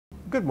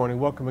Good morning.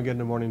 Welcome again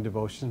to Morning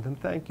Devotions, and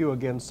thank you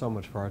again so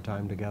much for our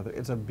time together.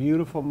 It's a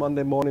beautiful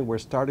Monday morning. We're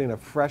starting a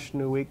fresh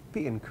new week.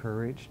 Be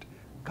encouraged.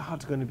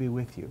 God's going to be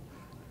with you.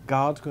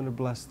 God's going to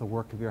bless the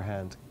work of your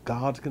hands.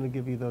 God's going to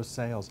give you those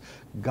sales.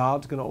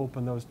 God's going to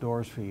open those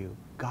doors for you.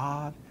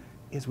 God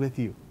is with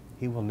you.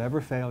 He will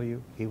never fail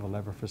you. He will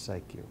never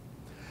forsake you.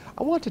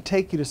 I want to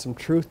take you to some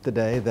truth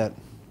today that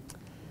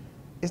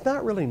is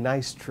not really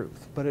nice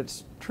truth, but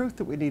it's truth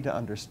that we need to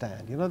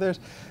understand. You know,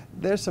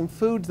 there's some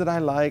foods that I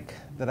like,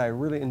 that I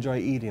really enjoy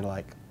eating,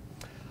 like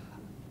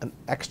an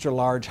extra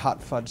large hot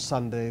fudge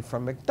sundae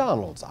from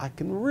McDonald's. I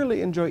can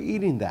really enjoy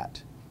eating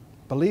that.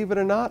 Believe it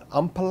or not,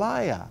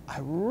 ampalaya. I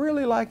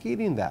really like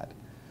eating that.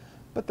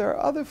 But there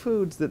are other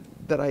foods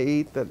that I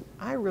eat that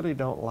I really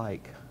don't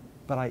like,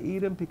 but I eat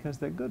them because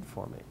they're good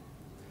for me.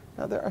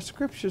 Now, there are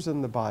scriptures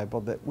in the Bible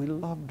that we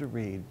love to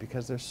read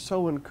because they're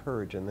so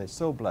encouraging, they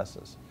so bless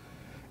us.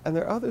 And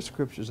there are other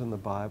scriptures in the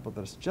Bible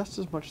that's just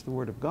as much the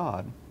Word of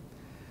God,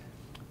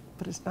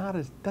 but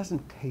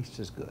doesn't taste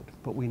as good.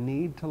 But we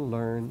need to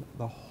learn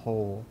the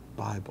whole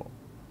Bible.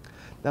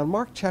 Now, in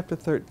Mark chapter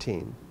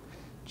 13,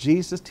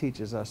 Jesus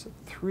teaches us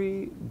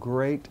three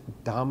great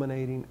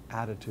dominating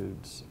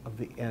attitudes of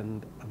the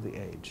end of the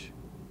age.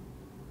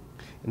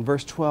 In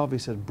verse 12, he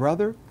says,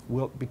 "Brother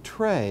will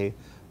betray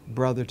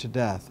brother to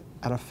death,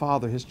 and a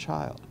father his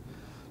child.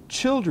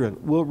 Children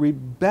will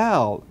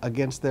rebel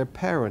against their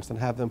parents and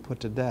have them put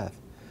to death.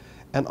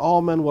 And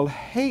all men will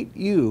hate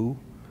you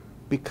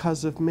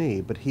because of me,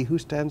 but he who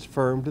stands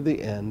firm to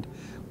the end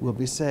will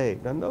be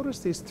saved." Now notice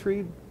these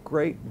three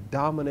great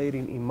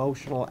dominating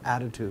emotional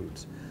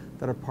attitudes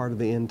that are part of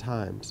the end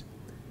times.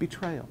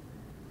 Betrayal.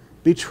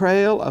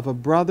 Betrayal of a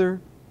brother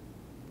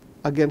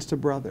against a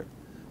brother.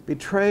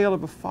 Betrayal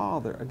of a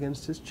father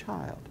against his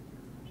child.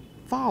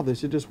 Fathers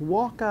who just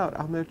walk out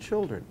on their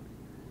children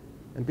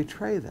and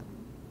betray them.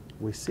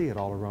 We see it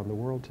all around the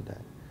world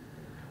today.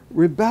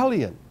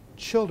 Rebellion,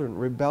 children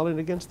rebelling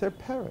against their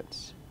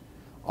parents.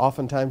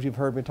 Oftentimes you've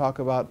heard me talk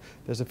about,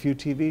 there's a few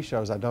TV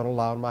shows I don't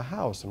allow in my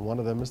house, and one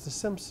of them is The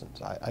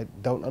Simpsons. I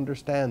don't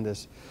understand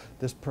this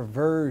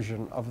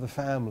perversion of the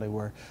family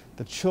where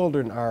the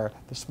children are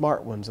the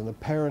smart ones and the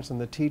parents and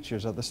the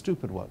teachers are the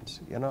stupid ones.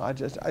 You know, I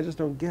just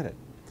don't get it.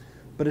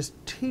 But it's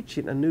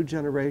teaching a new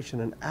generation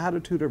an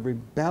attitude of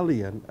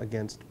rebellion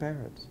against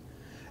parents.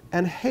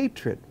 And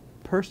hatred,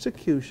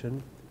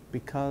 persecution,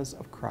 because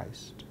of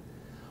Christ.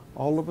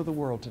 All over the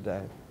world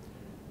today,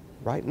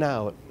 right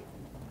now,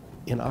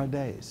 in our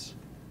days,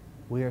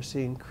 we are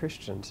seeing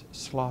Christians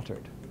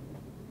slaughtered.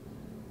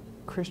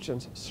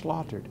 Christians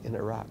slaughtered in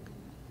Iraq.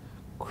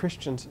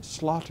 Christians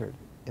slaughtered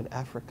in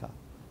Africa.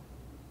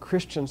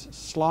 Christians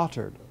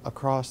slaughtered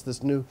across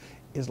this new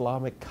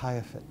Islamic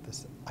caliphate,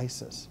 this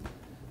ISIS.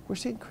 We're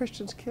seeing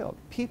Christians killed.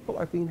 People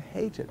are being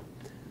hated.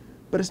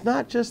 But it's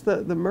not just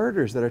the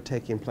murders that are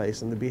taking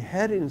place and the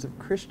beheadings of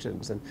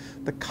Christians and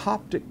the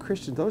Coptic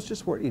Christians. Those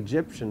just weren't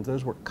Egyptians.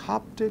 Those were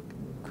Coptic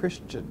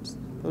Christians.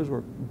 Those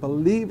were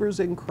believers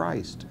in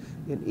Christ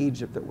in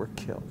Egypt that were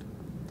killed.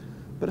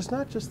 But it's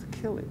not just the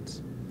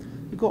killings.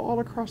 You go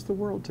all across the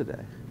world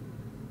today.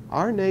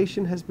 Our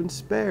nation has been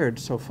spared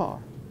so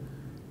far.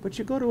 But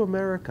you go to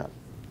America,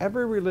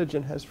 every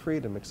religion has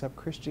freedom except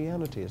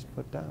Christianity is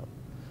put down.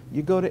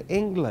 You go to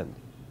England,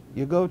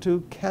 you go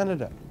to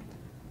Canada,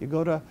 you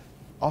go to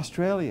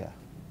Australia,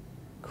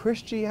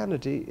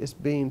 Christianity is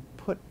being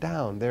put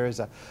down. There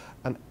is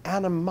an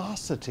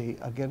animosity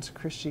against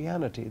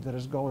Christianity that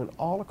is going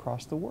all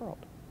across the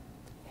world.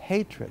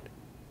 Hatred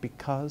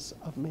because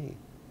of me.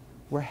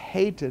 We're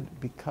hated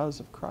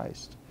because of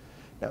Christ.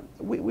 Now,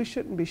 we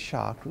shouldn't be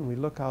shocked when we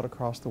look out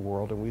across the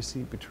world and we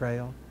see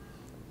betrayal,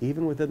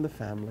 even within the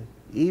family,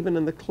 even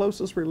in the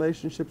closest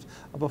relationships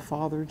of a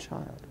father and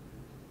child.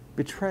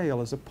 Betrayal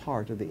is a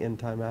part of the end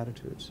time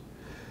attitudes.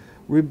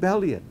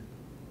 Rebellion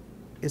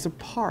is a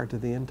part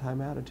of the end time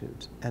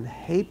attitudes, and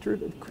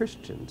hatred of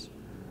Christians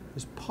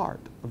is part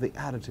of the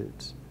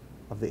attitudes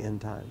of the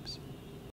end times.